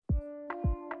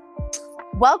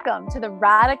Welcome to the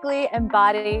Radically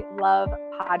Embody Love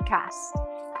podcast.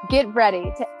 Get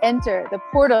ready to enter the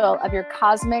portal of your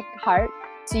cosmic heart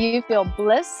so you feel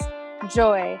bliss,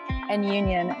 joy, and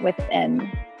union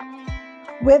within.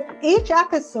 With each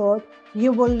episode,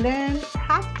 you will learn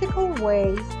practical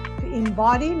ways to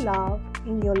embody love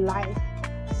in your life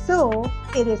so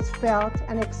it is felt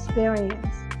and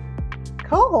experienced.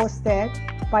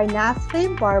 Co-hosted by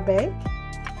Nasreen Barbeck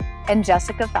and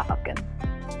Jessica Falcon.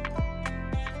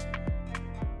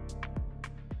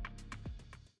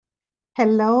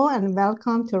 Hello and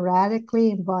welcome to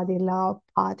Radically Embody Love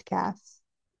podcast.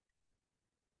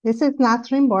 This is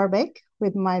Nasreen Barbeck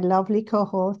with my lovely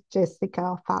co-host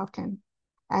Jessica Falcon.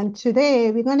 And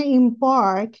today we're going to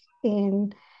embark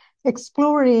in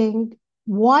exploring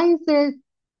why is it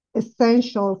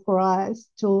essential for us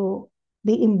to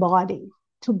be embodied,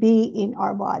 to be in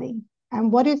our body.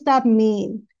 And what does that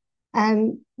mean?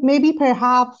 And maybe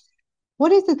perhaps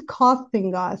what is it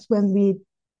costing us when we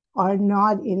are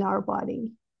not in our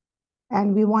body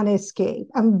and we want to escape?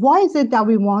 And why is it that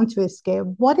we want to escape?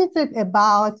 What is it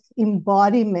about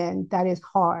embodiment that is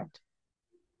hard?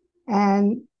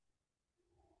 And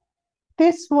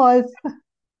this was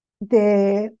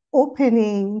the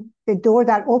door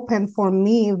that opened for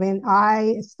me when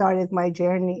I started my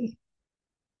journey.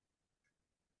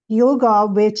 Yoga,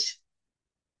 which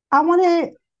I want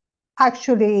to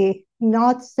actually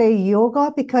not say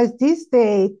yoga because these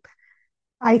days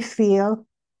I feel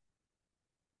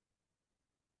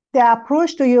the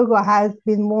approach to yoga has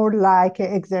been more like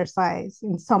an exercise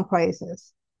in some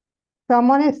places. So I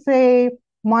want to say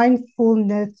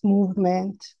mindfulness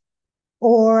movement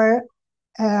or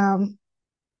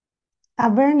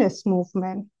awareness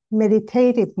movement,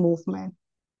 meditative movement.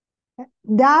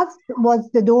 That was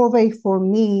the doorway for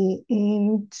me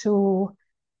into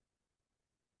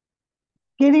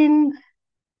getting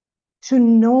to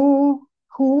know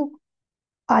who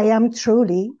I am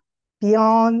truly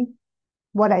beyond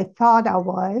what I thought I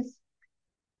was.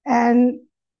 And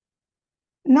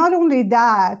not only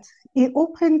that, it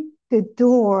opened the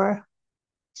door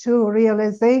to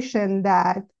realization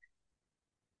that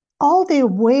all the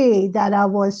way that I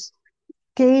was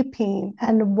escaping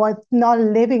and was not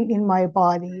living in my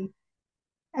body,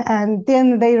 and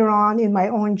then later on in my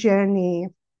own journey,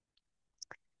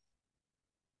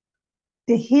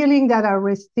 the healing that I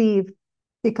received,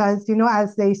 because,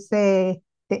 as they say,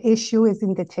 the issue is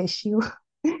in the tissue.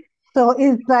 So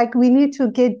it's like we need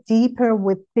to get deeper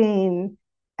within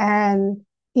and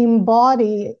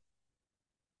embody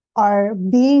our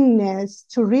beingness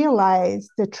to realize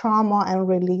the trauma and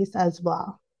release as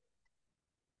well.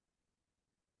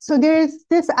 So there's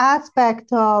this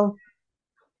aspect of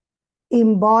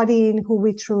embodying who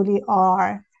we truly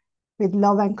are with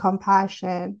love and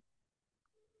compassion.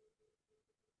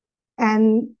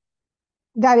 And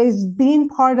that is being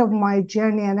part of my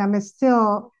journey, and I'm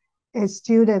still a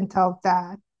student of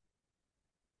that.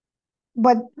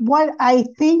 But what I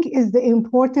think is the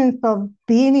importance of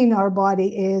being in our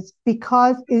body is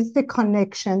because it's the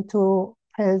connection to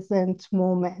present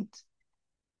moment.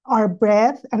 Our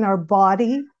breath and our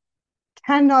body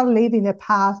cannot live in the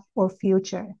past or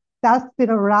future. That's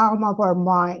the realm of our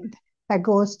mind that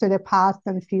goes to the past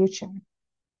and future.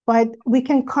 But we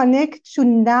can connect to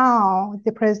now,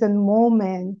 the present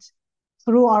moment,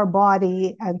 through our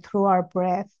body and through our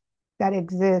breath that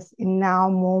exists in now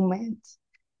moment.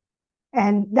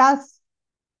 And that's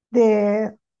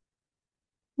the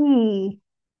key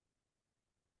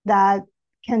that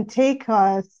can take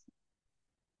us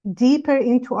deeper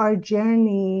into our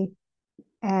journey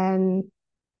and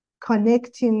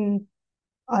connecting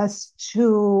us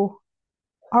to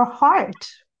our heart,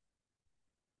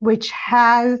 which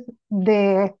has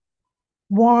the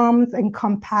warmth and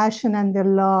compassion and the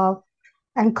love,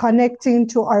 and connecting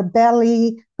to our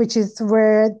belly, which is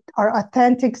where our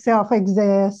authentic self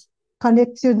exists,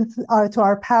 connecting to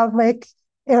our pelvic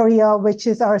area, which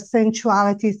is our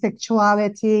sensuality,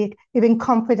 sexuality, even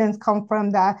confidence come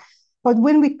from that. But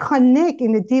when we connect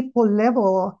in a deeper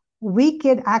level, we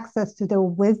get access to the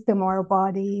wisdom of our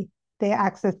body, the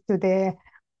access to the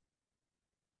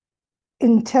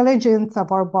intelligence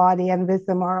of our body and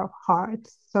wisdom of our heart.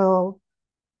 So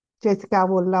Jessica, I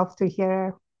would love to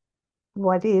hear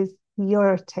what is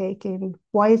your take and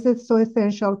why is it so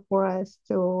essential for us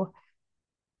to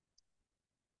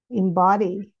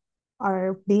embody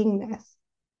our beingness?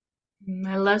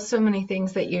 I love so many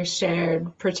things that you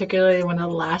shared, particularly one of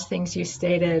the last things you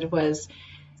stated was,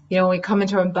 when we come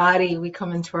into our body, we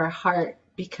come into our heart,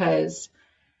 because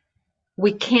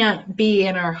we can't be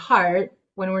in our heart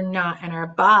when we're not in our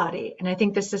body. And I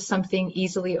think this is something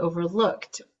easily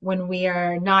overlooked. When we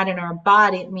are not in our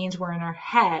body, it means we're in our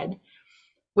head,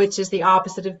 which is the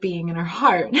opposite of being in our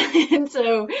heart. And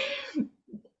so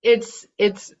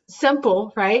it's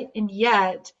simple, right? And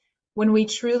yet, when we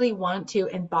truly want to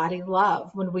embody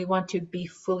love, when we want to be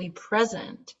fully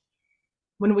present,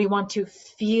 when we want to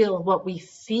feel what we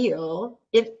feel,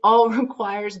 it all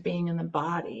requires being in the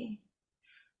body.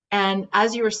 And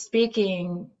as you were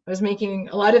speaking, I was making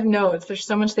a lot of notes. There's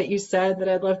so much that you said that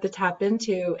I'd love to tap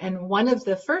into. And one of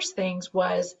the first things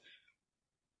was,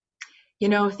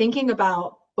 thinking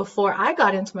about before I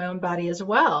got into my own body as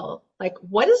well, like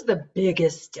what is the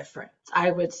biggest difference?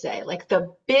 I would say, like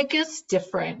the biggest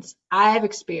difference I've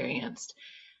experienced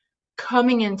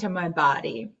coming into my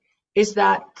body is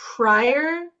that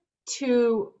prior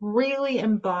to really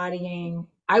embodying,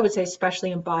 I would say,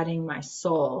 especially embodying my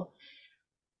soul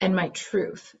and my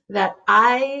truth, that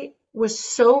I was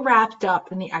so wrapped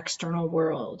up in the external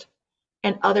world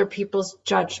and other people's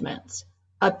judgments,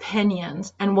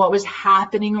 opinions, and what was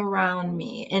happening around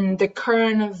me in the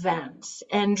current events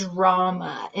and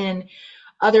drama and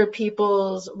other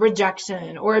people's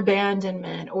rejection or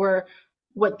abandonment or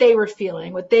what they were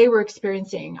feeling, what they were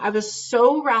experiencing. I was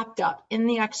so wrapped up in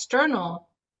the external,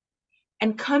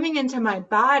 and coming into my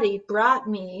body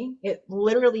it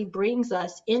literally brings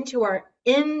us into our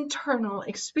internal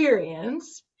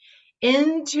experience,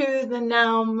 into the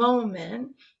now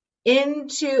moment,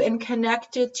 into and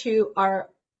connected to our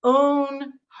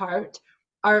own heart,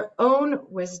 our own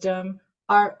wisdom,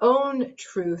 our own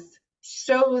truth,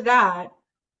 so that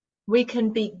we can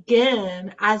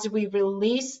begin, as we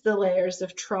release the layers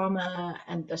of trauma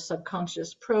and the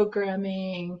subconscious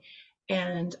programming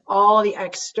and all the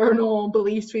external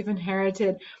beliefs we've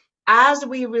inherited, as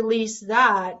we release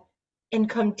that and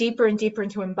come deeper and deeper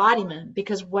into embodiment.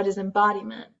 Because what is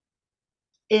embodiment?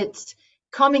 It's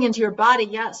coming into your body,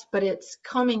 yes, but it's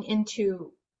coming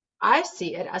into, I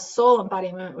see it as soul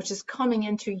embodiment, which is coming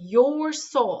into your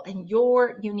soul and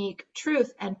your unique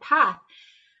truth and path,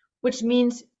 which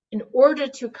means in order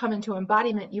to come into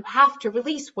embodiment, you have to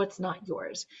release what's not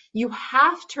yours. You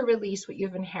have to release what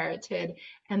you've inherited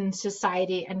and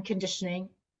society and conditioning,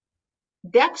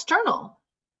 the external.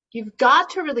 You've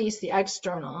got to release the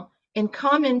external and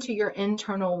come into your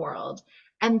internal world.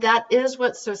 And that is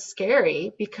what's so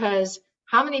scary, because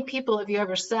how many people have you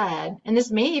ever said, and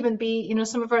this may even be,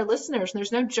 some of our listeners, and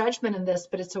there's no judgment in this,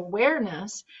 but it's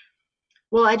awareness.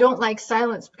 Well, I don't like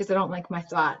silence because I don't like my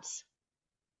thoughts.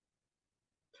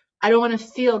 I don't want to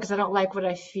feel because I don't like what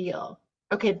I feel.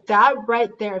 Okay, that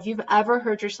right there, if you've ever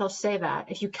heard yourself say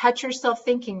that, if you catch yourself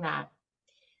thinking that,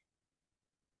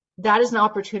 that is an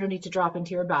opportunity to drop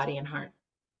into your body and heart.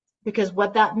 Because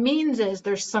what that means is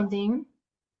there's something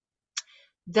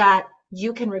that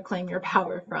you can reclaim your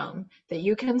power from, that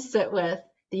you can sit with,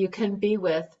 that you can be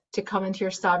with, to come into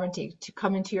your sovereignty, to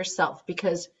come into yourself.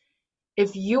 Because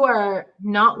if you are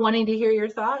not wanting to hear your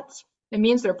thoughts, it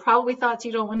means they're probably thoughts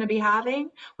you don't want to be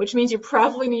having, which means you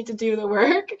probably need to do the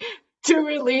work to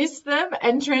release them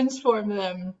and transform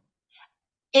them,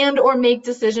 and or make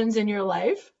decisions in your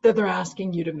life that they're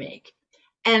asking you to make.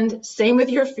 And same with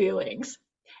your feelings.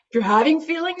 If you're having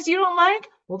feelings you don't like,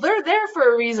 well, they're there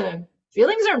for a reason.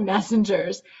 Feelings are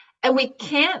messengers, and we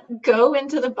can't go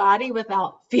into the body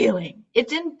without feeling.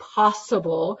 It's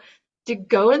impossible to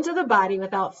go into the body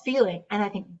without feeling. And I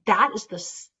think that is the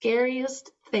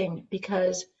scariest thing,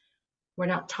 because we're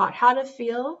not taught how to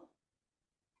feel.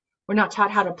 We're not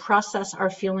taught how to process our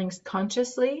feelings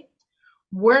consciously.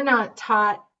 We're not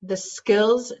taught the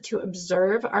skills to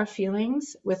observe our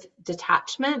feelings with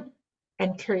detachment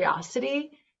and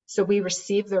curiosity. So we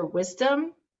receive their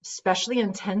wisdom, especially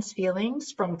intense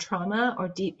feelings from trauma or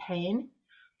deep pain.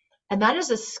 And that is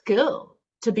a skill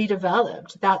to be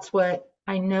developed. That's what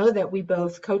I know that we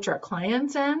both coach our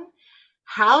clients in,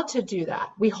 how to do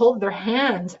that. We hold their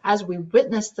hands as we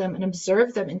witness them and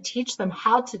observe them and teach them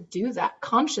how to do that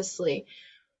consciously,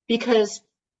 because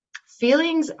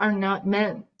feelings are not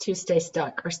meant to stay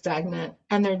stuck or stagnant,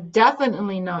 and they're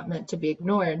definitely not meant to be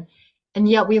ignored. And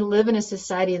yet we live in a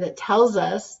society that tells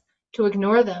us to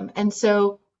ignore them. And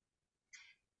so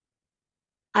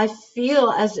I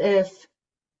feel as if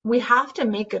we have to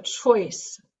make a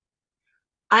choice.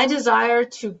 I desire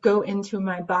to go into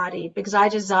my body because I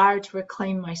desire to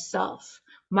reclaim myself,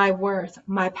 my worth,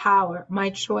 my power, my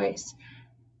choice.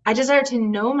 I desire to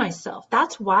know myself.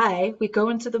 That's why we go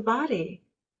into the body,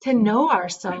 to know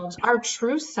ourselves, our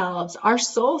true selves, our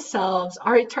soul selves,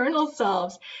 our eternal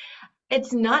selves.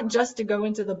 It's not just to go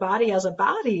into the body as a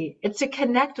body. It's to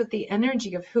connect with the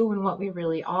energy of who and what we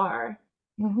really are.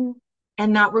 Mm-hmm.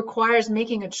 And that requires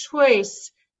making a choice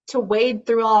to wade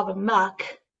through all the muck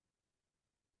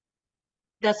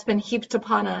that's been heaped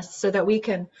upon us so that we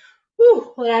can,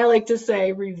 what I like to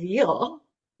say, reveal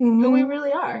who we Mm-hmm.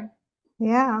 really are.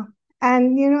 Yeah.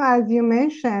 And, as you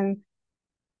mentioned,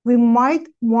 we might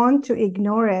want to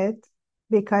ignore it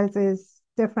because it's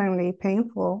definitely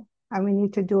painful and we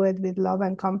need to do it with love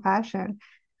and compassion.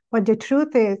 But the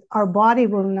truth is, our body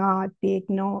will not be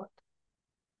ignored.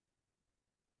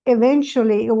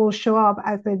 Eventually, it will show up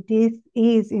as a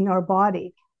dis-ease in our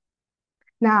body.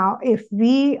 Now, if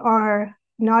we are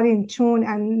not in tune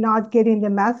and not getting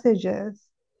the messages,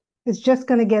 it's just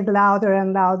going to get louder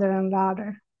and louder and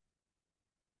louder.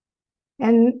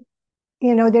 And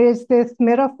there is this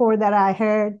metaphor that I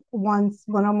heard once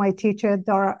one of my teachers,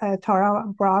 Tara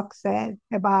Brock, said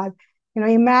about,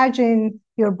 imagine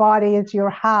your body is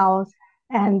your house,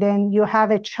 and then you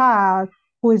have a child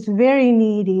who is very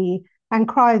needy and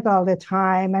cries all the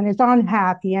time and is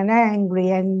unhappy and angry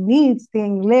and needs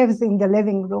things, lives in the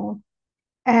living room.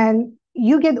 And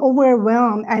you get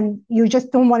overwhelmed and you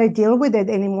just don't want to deal with it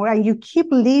anymore. And you keep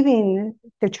leaving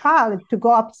the child to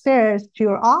go upstairs to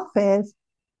your office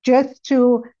just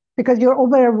to, because you're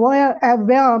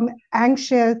overwhelmed,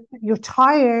 anxious, you're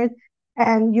tired,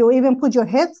 and you even put your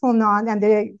headphone on, and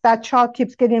that child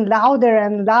keeps getting louder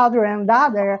and louder and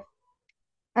louder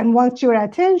and wants your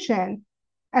attention.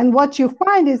 And what you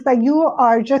find is that you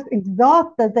are just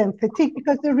exhausted and fatigued,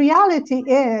 because the reality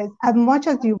is, as much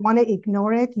as you want to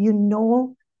ignore it,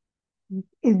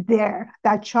 is there.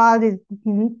 That child is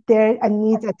there and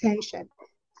needs attention.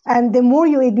 And the more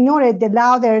you ignore it, the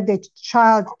louder the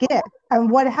child gets.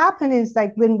 And what happens is,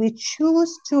 like, when we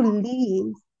choose to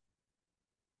leave,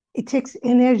 it takes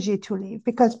energy to leave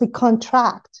because we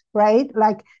contract, right?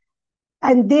 Like,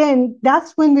 and then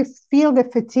that's when we feel the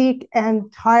fatigue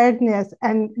and tiredness,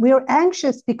 and we're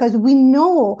anxious because we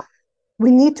know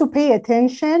we need to pay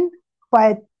attention,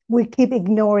 but we keep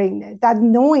ignoring it. That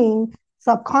knowing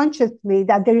subconsciously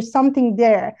that there is something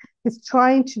there is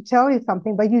trying to tell you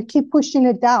something, but you keep pushing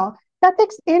it down. That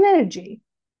takes energy.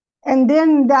 And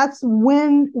then that's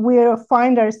when we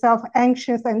find ourselves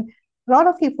anxious. And a lot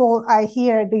of people I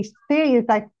hear, they say, is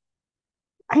like,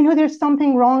 I know there's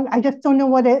something wrong. I just don't know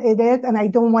what it is, and I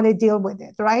don't want to deal with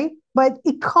it, right? But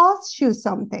it costs you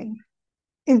something.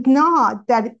 It's not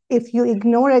that if you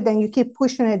ignore it and you keep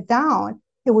pushing it down,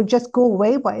 it will just go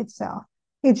away by itself.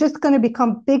 It's just going to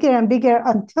become bigger and bigger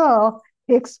until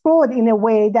it explodes in a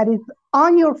way that is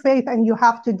on your face, and you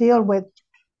have to deal with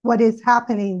what is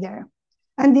happening there.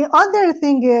 And the other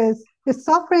thing is the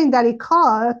suffering that it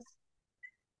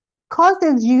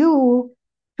causes you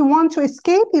to want to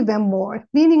escape even more.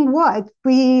 Meaning what?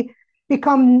 We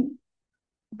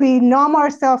numb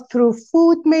ourselves through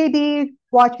food, maybe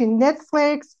watching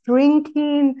Netflix,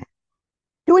 drinking,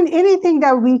 doing anything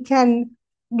that we can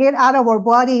get out of our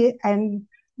body and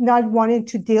not wanting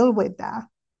to deal with that.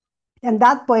 And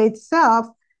that by itself,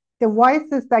 the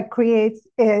voices that creates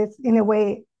is, in a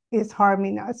way, is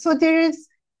harming us. So there is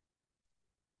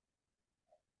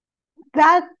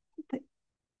that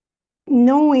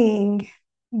knowing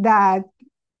that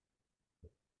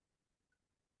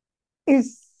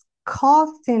is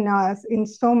costing us in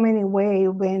so many ways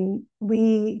when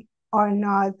we are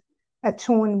not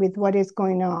attuned with what is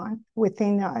going on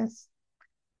within us.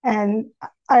 And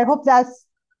I hope that's,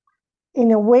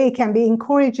 in a way, can be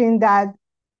encouraging, that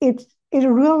it's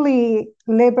really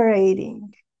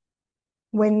liberating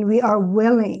when we are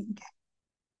willing.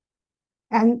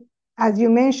 And as you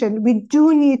mentioned, we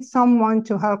do need someone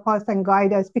to help us and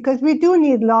guide us, because we do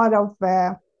need a lot of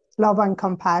love and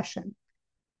compassion.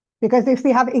 Because if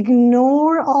we have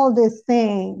ignored all these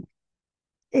things,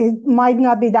 it might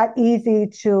not be that easy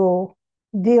to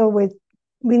deal with.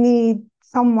 We need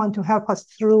someone to help us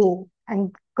through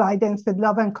and guidance with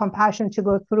love and compassion to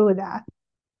go through that.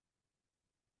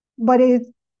 But it's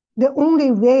the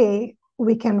only way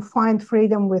we can find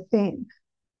freedom within.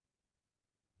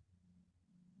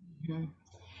 Mm-hmm.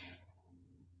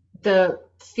 The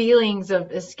feelings of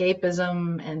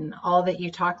escapism and all that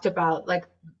you talked about, like,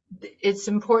 it's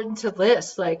important to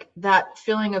list, like, that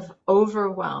feeling of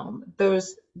overwhelm,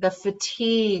 the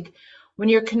fatigue, when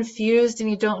you're confused and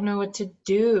you don't know what to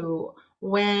do,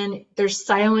 when there's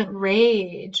silent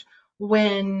rage,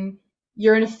 when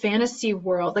you're in a fantasy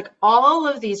world. Like, all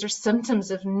of these are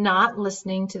symptoms of not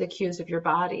listening to the cues of your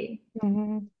body.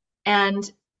 Mm-hmm.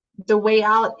 And the way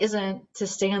out isn't to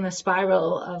stay in the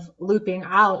spiral of looping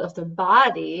out of the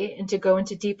body and to go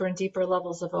into deeper and deeper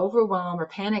levels of overwhelm or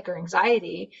panic or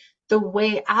anxiety. The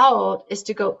way out is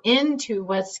to go into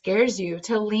what scares you,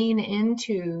 to lean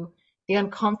into the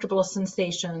uncomfortable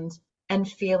sensations and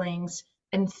feelings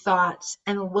and thoughts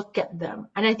and look at them.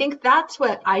 And I think that's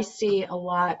what I see a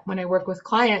lot when I work with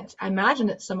clients. I imagine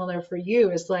it's similar for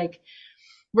you, is like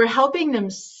we're helping them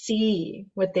see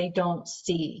what they don't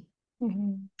see.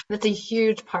 Mm-hmm. That's a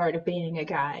huge part of being a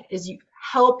guide, is you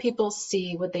help people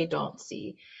see what they don't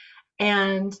see.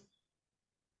 And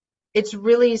it's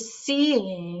really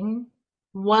seeing,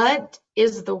 what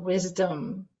is the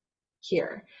wisdom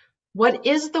here? What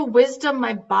is the wisdom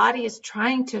my body is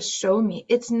trying to show me?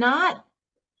 It's not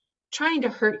trying to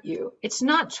hurt you. It's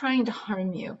not trying to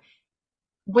harm you.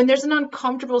 When there's an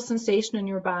uncomfortable sensation in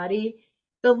your body,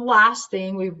 the last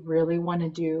thing we really want to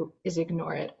do is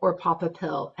ignore it or pop a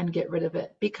pill and get rid of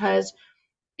it, because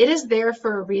it is there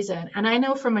for a reason. And I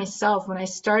know for myself, when I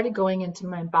started going into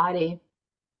my body,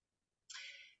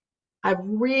 I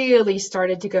really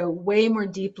started to go way more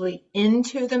deeply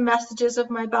into the messages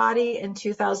of my body in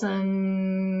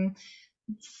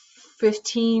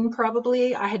 2015,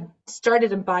 probably. I had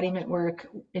started embodiment work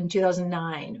in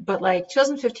 2009, but like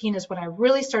 2015 is when I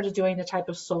really started doing the type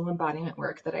of soul embodiment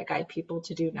work that I guide people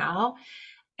to do now.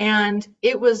 And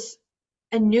it was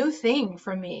a new thing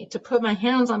for me to put my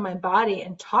hands on my body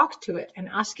and talk to it and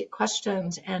ask it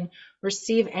questions and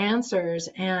receive answers,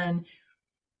 and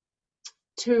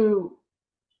to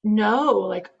know,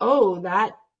 like, oh,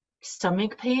 that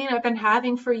stomach pain I've been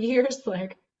having for years,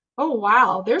 like, oh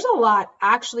wow, there's a lot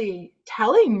actually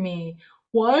telling me,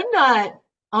 well, I'm not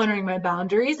honoring my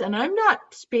boundaries, and I'm not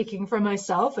speaking for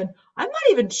myself, and I'm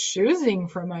not even choosing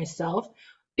for myself,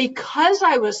 because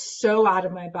I was so out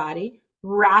of my body,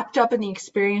 wrapped up in the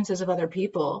experiences of other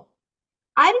people.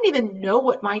 I didn't even know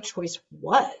what my choice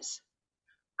was.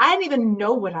 I didn't even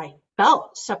know what I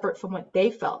felt separate from what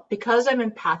they felt, because I'm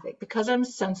empathic, because I'm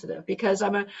sensitive, because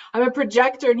I'm a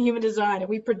projector in human design, and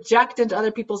we project into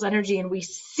other people's energy and we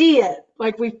see it,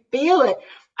 like we feel it.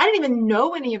 I didn't even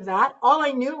know any of that. All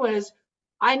I knew was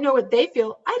I know what they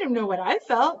feel. I didn't know what I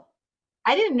felt.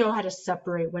 I didn't know how to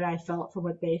separate what I felt from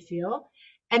what they feel.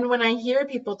 And when I hear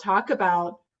people talk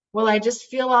about, well, I just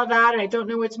feel all that and I don't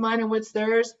know what's mine and what's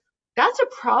theirs, that's a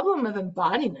problem of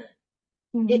embodiment.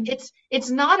 Mm-hmm. It's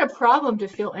not a problem to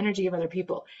feel energy of other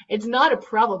people. It's not a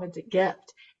problem. It's a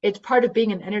gift. It's part of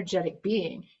being an energetic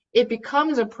being. It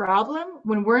becomes a problem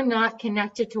when we're not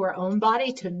connected to our own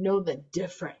body to know the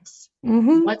difference.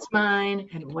 Mm-hmm. What's mine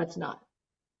and what's not.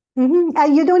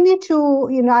 Mm-hmm. You don't need to,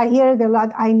 I hear it a lot.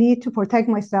 I need to protect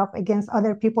myself against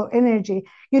other people's energy.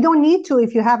 You don't need to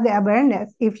if you have the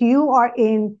awareness. If you are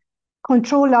in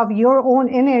control of your own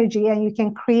energy and you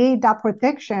can create that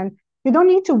protection, you don't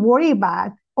need to worry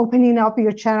about opening up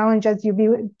your challenges,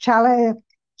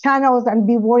 channels and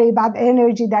be worried about the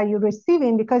energy that you're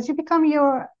receiving, because you become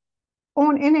your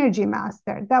own energy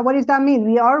master. That, what does that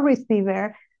mean? We are a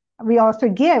receiver, we also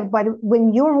give, but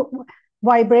when your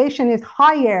vibration is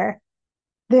higher,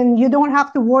 then you don't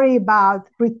have to worry about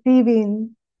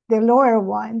receiving the lower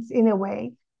ones in a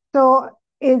way. So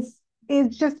it's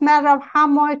just a matter of how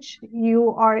much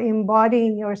you are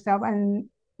embodying yourself and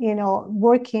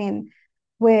working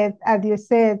with, as you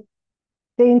said,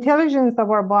 the intelligence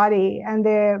of our body and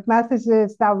the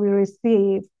messages that we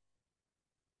receive.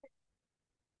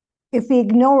 If we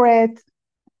ignore it,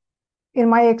 in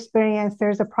my experience,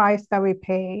 there's a price that we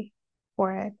pay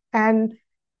for it. And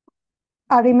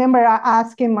I remember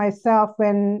asking myself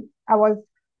when I was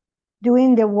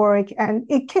doing the work, and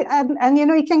it can, and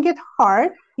it can get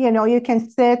hard. You can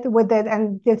sit with it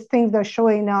and these things are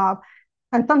showing up.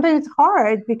 And sometimes it's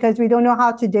hard because we don't know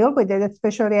how to deal with it,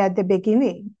 especially at the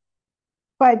beginning.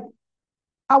 But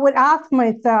I would ask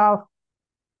myself,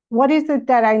 what is it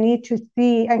that I need to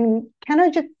see? And can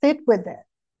I just sit with it?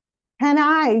 Can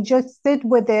I just sit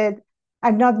with it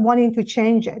and not wanting to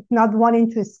change it, not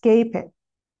wanting to escape it,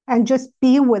 and just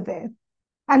be with it?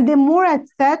 And the more I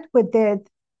sat with it,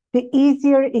 the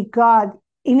easier it got,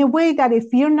 in a way that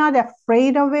if you're not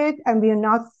afraid of it and we're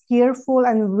not fearful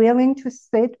and willing to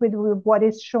sit with what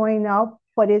is showing up,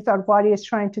 what is our body is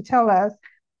trying to tell us,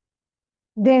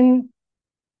 then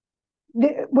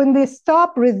when we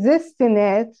stop resisting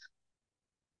it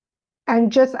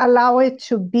and just allow it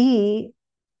to be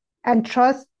and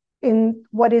trust in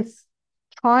what is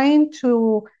trying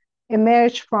to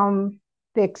emerge from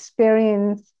the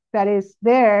experience that is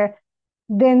there,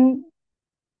 then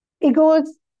it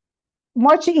goes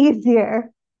much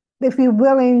easier if you're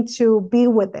willing to be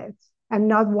with it and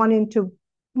not want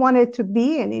it to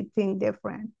be anything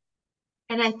different.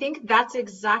 And I think that's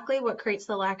exactly what creates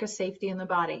the lack of safety in the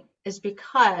body, is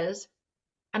because,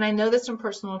 and I know this from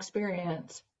personal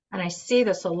experience, and I see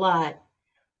this a lot,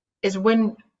 is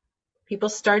when people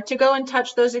start to go and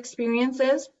touch those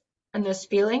experiences and those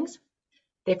feelings,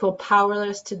 they feel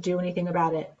powerless to do anything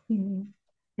about it. Mm-hmm.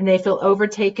 and they feel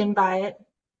overtaken by it.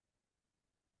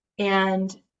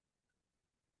 And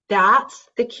that's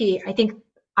the key.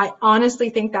 I honestly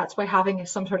think that's why having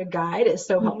some sort of guide is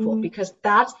so helpful, because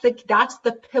that's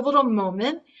the pivotal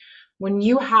moment when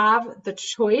you have the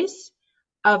choice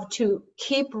of to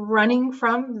keep running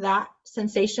from that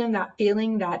sensation, that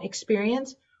feeling, that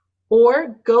experience,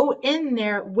 or go in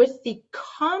there with the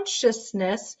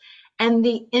consciousness and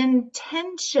the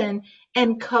intention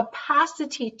and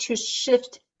capacity to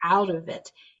shift out of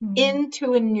it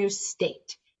into a new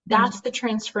state. That's the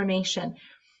transformation.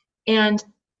 And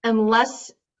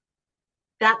unless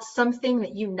that's something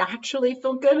that you naturally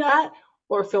feel good at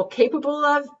or feel capable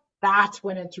of, that's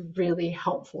when it's really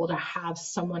helpful to have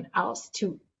someone else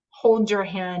to hold your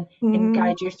hand and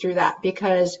guide you through that,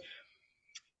 because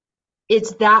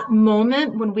it's that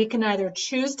moment when we can either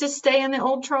choose to stay in the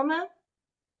old trauma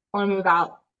or move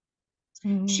out,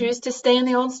 choose to stay in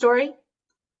the old story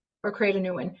or create a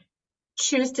new one,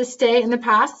 choose to stay in the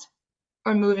past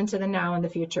or move into the now and the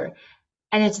future.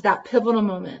 And it's that pivotal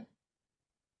moment.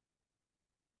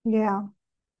 Yeah.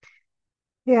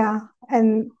 Yeah.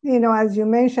 And, as you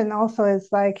mentioned also,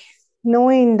 it's like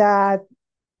knowing that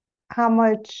how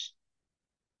much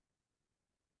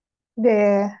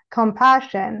the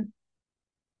compassion.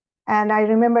 And I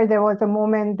remember there was a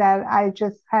moment that I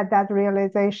just had that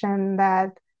realization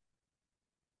that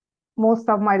most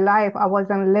of my life I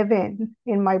wasn't living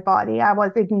in my body. I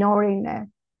was ignoring it.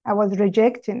 I was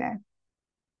rejecting it.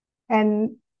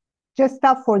 And just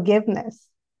that forgiveness.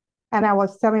 And I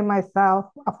was telling myself,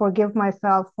 I forgive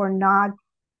myself for not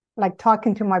like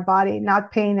talking to my body,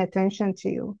 not paying attention to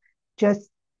you, just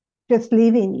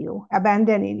leaving you,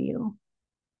 abandoning you.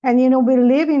 And we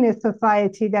live in a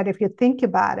society that, if you think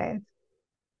about it,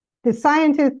 the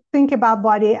scientists think about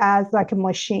body as like a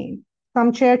machine.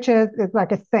 Some churches it's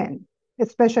like a sin,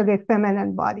 especially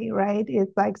feminine body, right?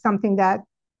 It's like something that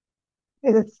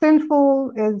is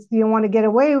sinful, is you want to get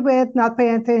away with, not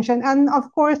pay attention. And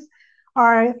of course,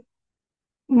 our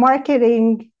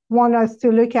marketing want us to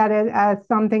look at it as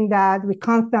something that we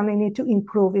constantly need to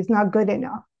improve. It's not good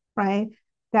enough, right?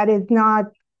 That is not,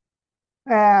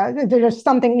 there's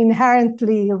something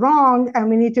inherently wrong and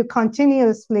we need to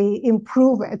continuously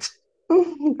improve it,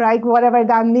 right? Whatever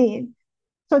that means.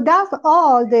 So that's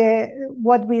all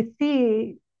what we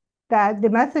see, that the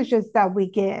messages that we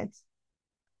get,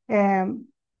 and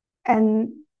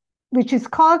which is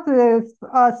causes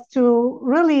us to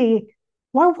really,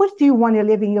 what do you want to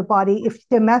live in your body if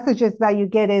the messages that you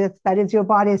get is that is your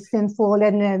body is sinful,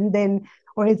 and then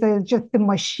or is it just a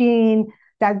machine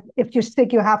that if you're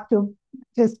sick you have to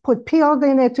just put pills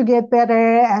in it to get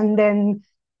better, and then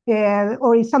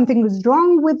or if something is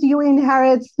wrong with you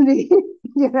inherently,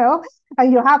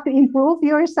 and you have to improve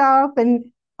yourself and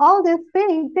all these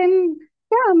things, then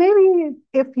yeah, maybe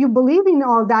if you believe in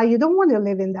all that, you don't want to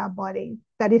live in that body,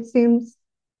 that it seems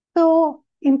so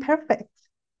imperfect,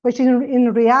 which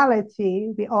in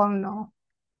reality, we all know.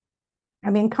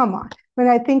 I mean, come on. When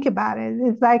I think about it,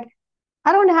 it's like,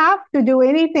 I don't have to do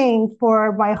anything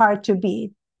for my heart to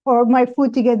beat or my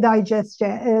food to get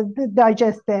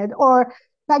digested, or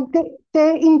like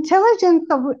the intelligence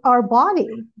of our body,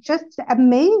 just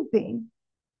amazing.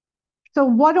 So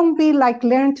why don't we like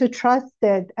learn to trust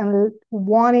it and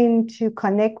wanting to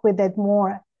connect with it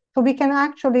more, so we can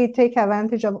actually take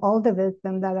advantage of all the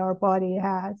wisdom that our body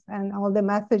has and all the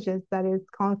messages that it's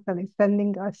constantly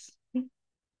sending us.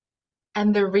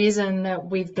 And the reason that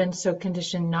we've been so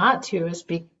conditioned not to is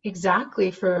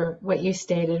exactly for what you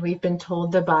stated. We've been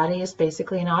told the body is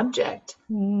basically an object,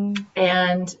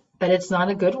 and that it's not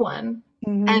a good one.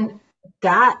 And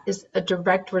that is a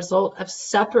direct result of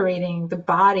separating the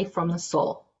body from the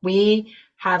soul. We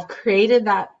have created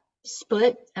that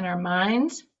split in our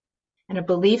minds and a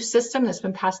belief system that's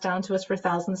been passed down to us for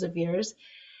thousands of years.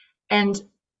 And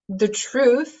the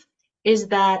truth is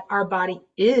that our body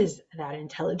is that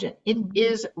intelligent. It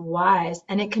is wise,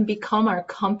 and it can become our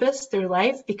compass through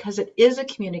life because it is a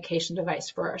communication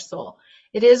device for our soul.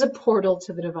 It is a portal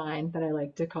to the divine, that I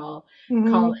like to call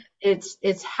it.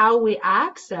 It's how we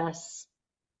access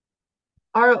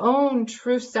our own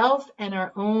true self and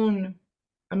our own,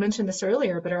 I mentioned this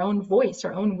earlier, but our own voice,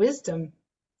 our own wisdom.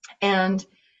 And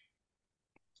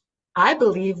I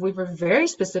believe we were very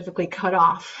specifically cut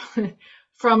off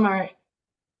from our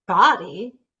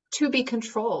body to be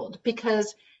controlled,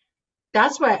 because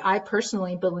that's why I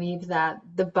personally believe that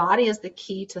the body is the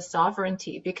key to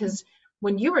sovereignty. Because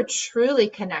when you are truly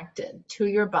connected to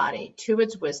your body, to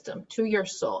its wisdom, to your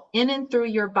soul, in and through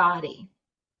your body,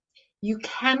 you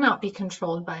cannot be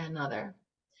controlled by another.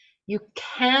 You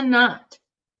cannot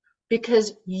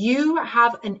because you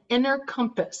have an inner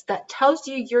compass that tells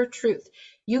you your truth.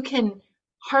 You can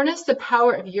harness the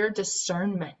power of your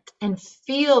discernment and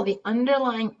feel the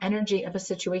underlying energy of a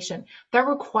situation. That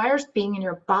requires being in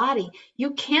your body.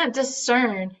 You can't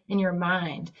discern in your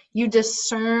mind. You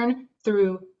discern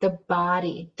through the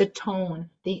body, the tone,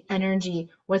 the energy,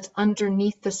 what's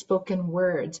underneath the spoken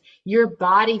words. Your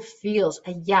body feels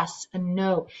a yes, a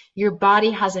no. Your body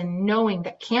has a knowing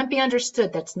that can't be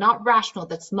understood, that's not rational,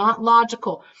 that's not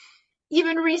logical.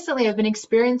 Even recently, I've been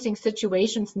experiencing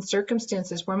situations and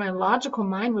circumstances where my logical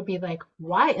mind would be like,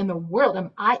 why in the world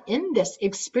am I in this,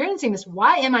 experiencing this?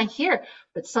 Why am I here?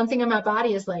 But something in my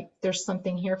body is like, there's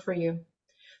something here for you.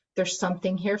 There's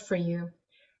something here for you.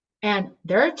 And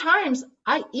there are times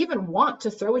I even want to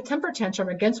throw a temper tantrum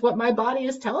against what my body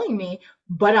is telling me,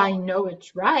 but I know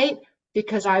it's right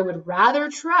because I would rather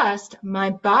trust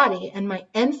my body and my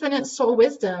infinite soul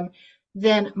wisdom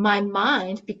than my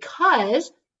mind,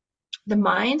 because the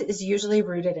mind is usually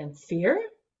rooted in fear,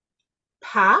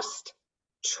 past,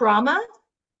 trauma,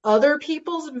 other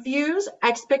people's views,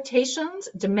 expectations,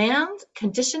 demands,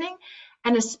 conditioning,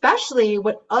 and especially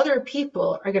what other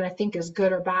people are going to think is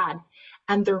good or bad.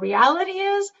 And the reality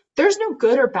is, there's no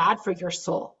good or bad for your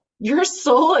soul. Your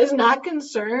soul is not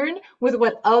concerned with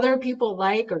what other people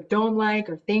like or don't like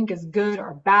or think is good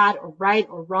or bad or right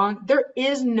or wrong. There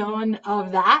is none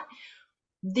of that.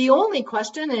 The only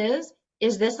question is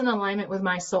this in alignment with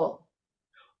my soul?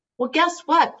 Well, guess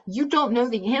what? You don't know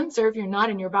the answer if you're not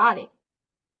in your body.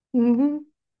 Mm-hmm.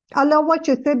 I love what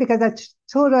you said because I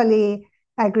totally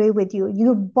agree with you.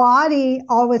 Your body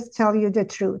always tells you the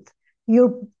truth.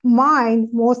 Your mind,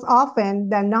 most often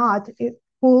than not, it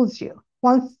fools you.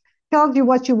 Once tells you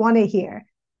what you want to hear,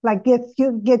 like get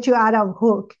you out of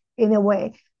hook in a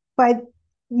way. But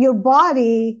your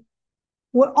body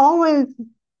will always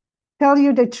tell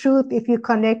you the truth if you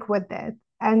connect with it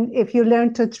and if you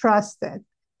learn to trust it.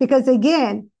 Because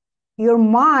again, your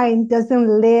mind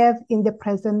doesn't live in the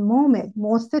present moment.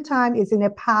 Most of the time it's in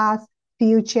the past,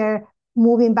 future,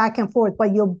 moving back and forth,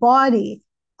 but your body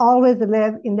always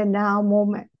lives in the now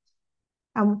moment.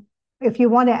 And if you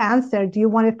want to answer, do you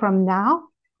want it from now,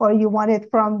 or you want it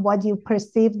from what you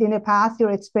perceived in the past,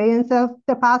 your experience of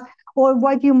the past, or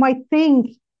what you might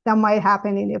think that might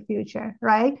happen in the future,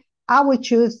 right? I would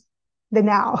choose the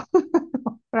now,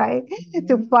 right? Mm-hmm.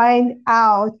 To find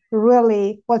out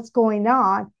really what's going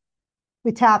on.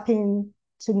 We tap into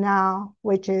now,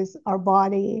 which is our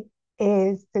body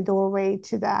is the doorway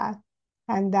to that.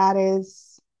 And that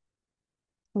is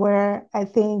where I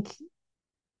think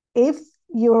if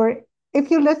you're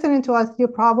listening to us, you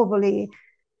probably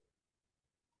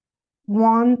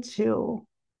want to,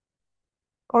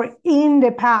 or in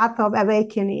the path of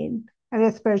awakening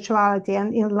and spirituality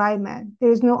and enlightenment.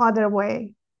 There is no other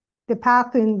way. The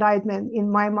path to enlightenment, in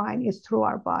my mind, is through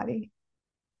our body.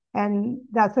 And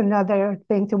that's another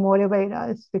thing to motivate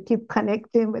us to keep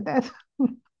connecting with it.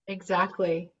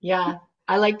 Exactly. Yeah.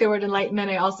 I like the word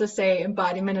enlightenment. I also say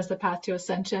embodiment is the path to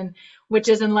ascension, which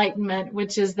is enlightenment,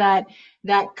 which is that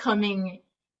coming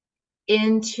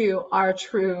into our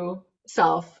true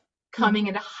self, coming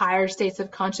into higher states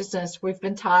of consciousness. We've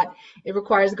been taught it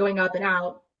requires going up and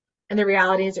out. And the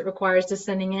reality is it requires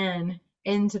descending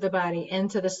into the body,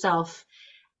 into the self,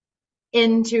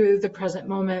 into the present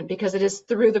moment, because it is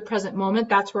through the present moment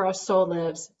that's where our soul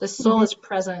lives. The soul is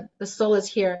present. The soul is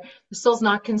here. The soul's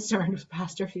not concerned with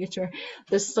past or future.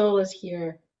 The soul is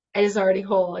here. It is already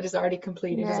whole. It is already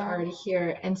complete. It is already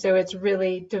here. And so it's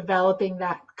really developing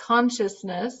that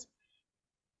consciousness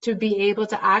to be able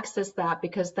to access that,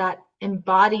 because that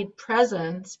embodied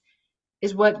presence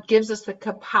is what gives us the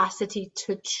capacity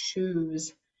to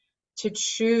choose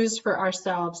for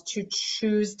ourselves, to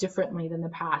choose differently than the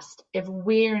past. If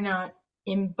we're not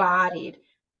embodied,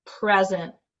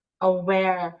 present,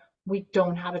 aware, we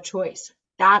don't have a choice.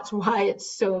 That's why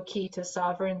it's so key to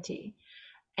sovereignty.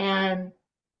 And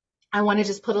I want to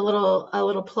just put a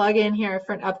little plug in here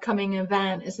for an upcoming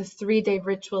event. Is a 3-day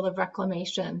ritual of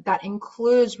reclamation that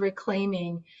includes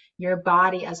reclaiming your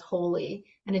body as holy,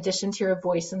 in addition to your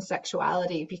voice and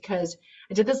sexuality, because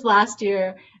I did this last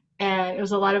year and it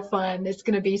was a lot of fun. It's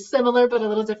going to be similar but a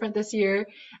little different this year.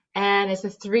 And it's a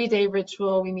 3-day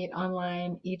ritual. We meet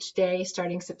online each day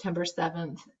starting September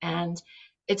 7th. And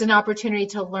it's an opportunity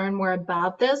to learn more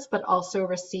about this, but also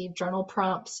receive journal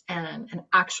prompts and an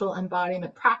actual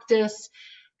embodiment practice,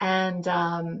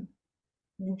 and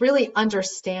really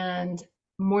understand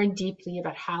more deeply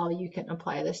about how you can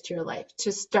apply this to your life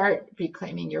to start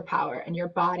reclaiming your power and your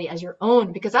body as your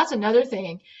own. Because that's another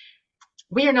thing.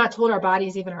 We are not told our body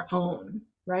is even our own,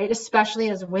 right? Especially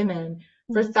as women.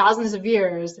 For thousands of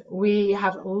years, we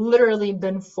have literally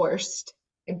been forced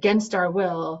against our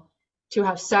will to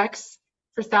have sex.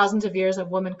 For thousands of years, a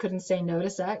woman couldn't say no to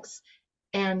sex.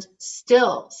 And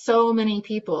still, so many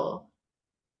people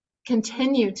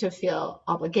continue to feel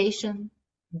obligation,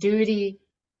 duty,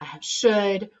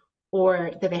 should,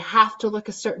 or that they have to look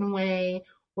a certain way,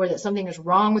 or that something is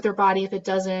wrong with their body if it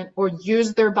doesn't, or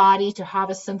use their body to have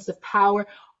a sense of power.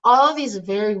 All of these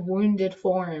very wounded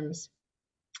forms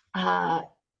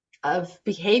of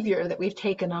behavior that we've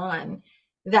taken on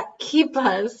that keep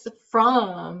us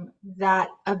from that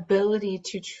ability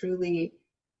to truly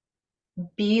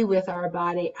be with our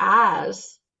body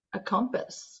as a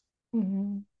compass.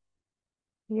 Mm-hmm.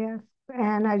 Yes.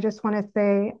 And I just want to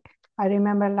say, I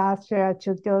remember last year I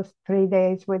took those 3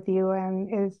 days with you, and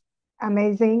it's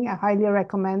amazing. I highly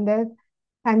recommend it.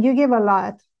 And you give a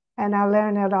lot, and I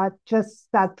learned a lot just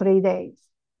that 3 days.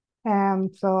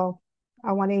 So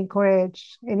I want to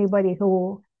encourage anybody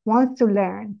who wants to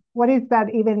learn what does that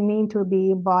even mean to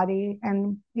be embodied,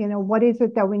 and what is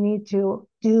it that we need to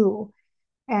do,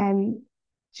 and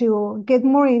to get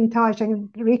more in touch and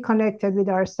reconnected with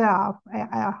ourselves.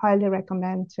 I highly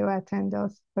recommend to attend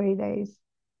those 3 days.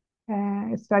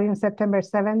 Starting September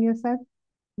 7th, you said?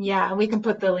 Yeah, we can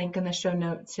put the link in the show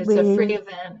notes. It's a We, free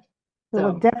event. we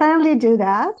will definitely do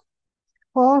that.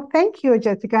 Well, thank you,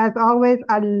 Jessica. As always,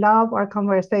 I love our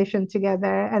conversation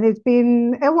together. And it's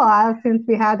been a while since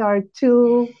we had our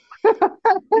two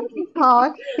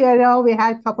talks. We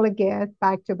had a couple of guests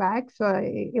back to back. So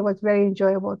it was very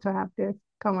enjoyable to have this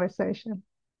conversation.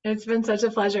 It's been such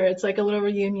a pleasure. It's like a little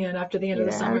reunion after the end of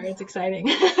the summer. It's exciting.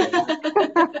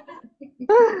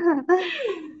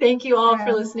 Thank you all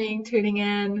for listening, tuning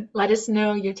in. Let us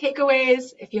know your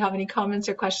takeaways. If you have any comments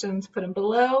or questions, put them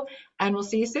below, and we'll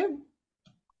see you soon.